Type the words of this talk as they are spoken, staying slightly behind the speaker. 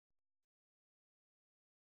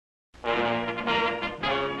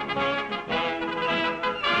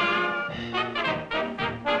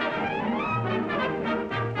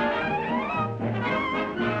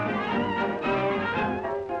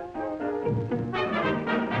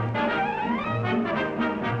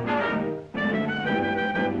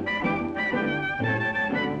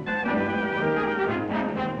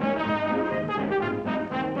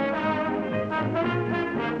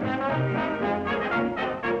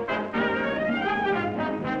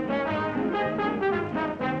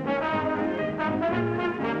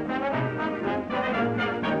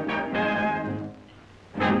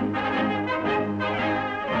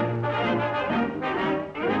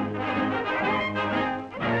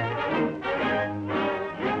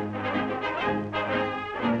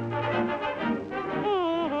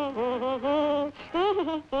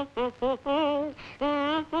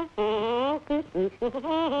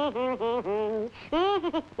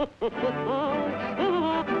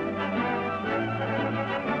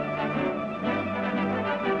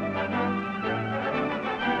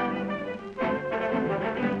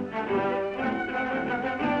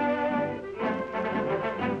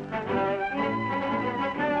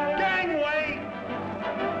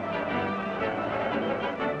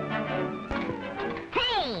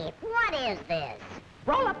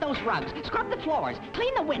Roll up those rugs, scrub the floors,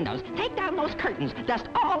 clean the windows, take down those curtains, dust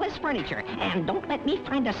all this furniture, and don't let me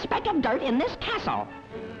find a speck of dirt in this castle.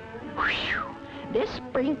 Whew. This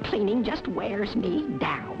spring cleaning just wears me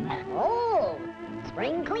down. Oh,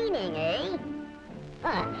 spring cleaning, eh?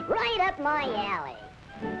 Right up my alley.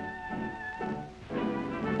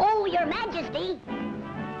 Oh, Your Majesty,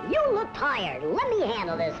 you look tired. Let me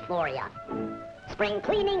handle this for you. Spring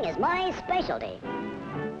cleaning is my specialty.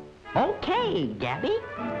 Okay, Gabby.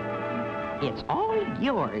 It's all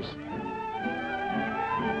yours.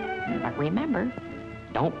 But remember,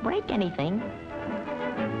 don't break anything.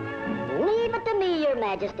 Leave it to me, Your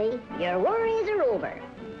Majesty. Your worries are over.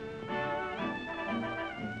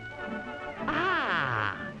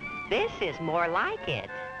 Ah, this is more like it.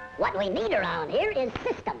 What we need around here is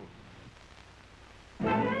system.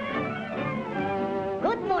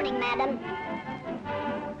 Good morning, madam.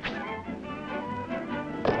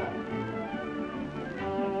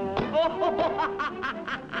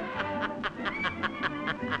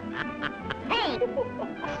 Hey,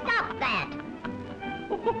 stop that.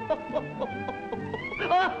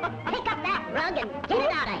 Pick up that rug and get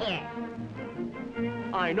it out of here.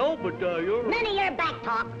 I know, but you're... None of your back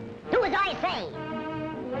talk. Do as I say.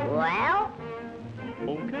 Well?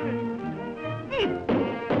 Okay.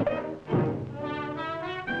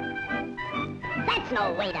 That's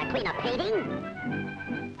no way to clean a painting.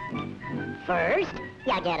 First,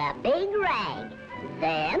 you get a big rag.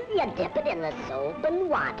 Then you dip it in the soap and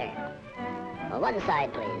water. One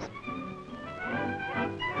side, please.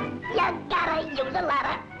 You gotta use a lot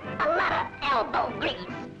of elbow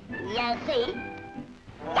grease. You see?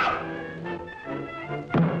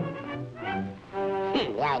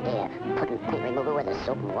 The idea, putting paint remover where the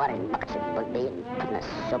soap and water and bucket should be, and putting the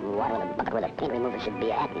soap and water in the bucket where the paint remover should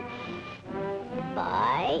be at.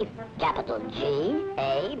 By capital G,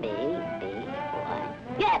 A, B, B, Y.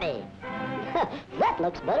 Gabby! That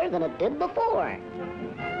looks better than it did before.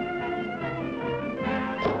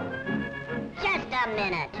 Just a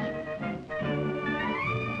minute.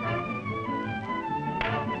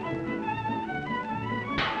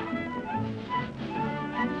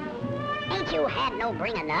 Ain't you had no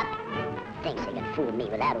bringing up? Thinks he can fool me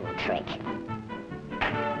with that old trick.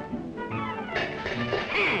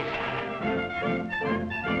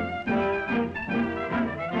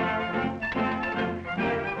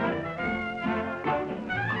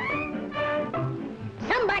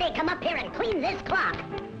 Somebody come up here and clean this clock.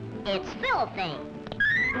 It's filthy.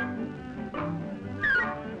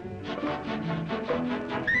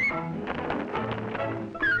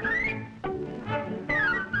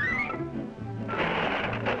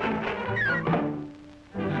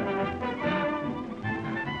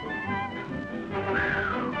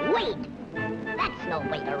 Wait! That's no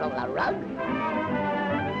way to roll a rug.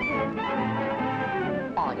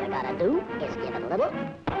 All you gotta do is give it a little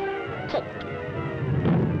kick.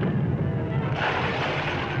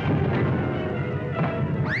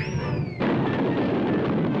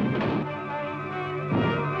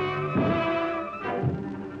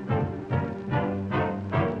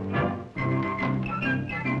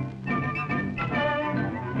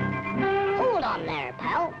 Hold on there,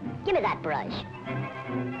 pal. Give me that brush.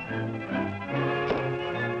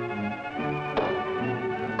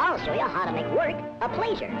 I'll show you how to make work a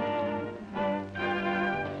pleasure.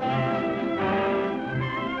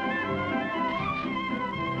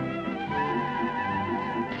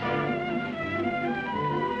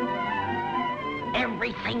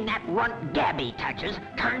 Everything that runt Gabby touches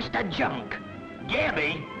turns to junk.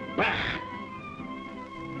 Gabby? Bah!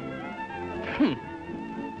 342.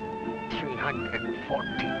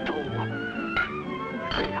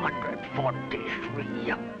 343.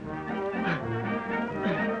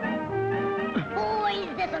 Boys,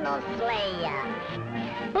 this'll no slay ya.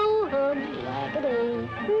 Boo honey, wackadoo.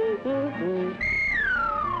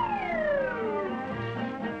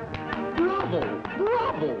 Bravo!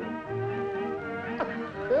 Bravo!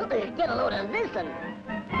 Get a load of this'n.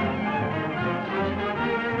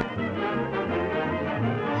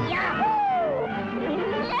 Yahoo!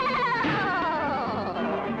 No!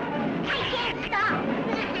 I can't stop.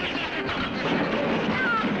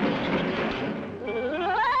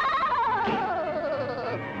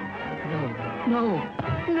 No,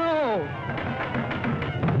 no.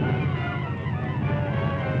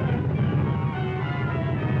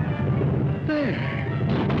 There.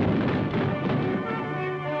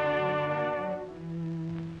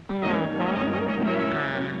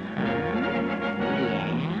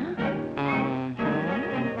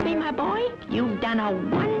 See, my boy, you've done a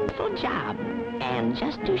wonderful job. And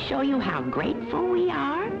just to show you how grateful we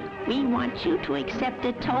are, we want you to accept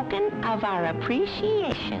a token of our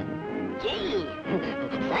appreciation. Gee,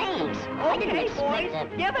 thanks. I didn't Okay, expect boys,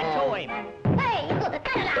 it. give it to him. Hey,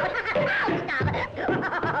 cut it out. Ow, stop it.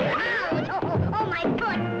 Ouch. Oh, my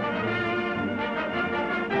foot.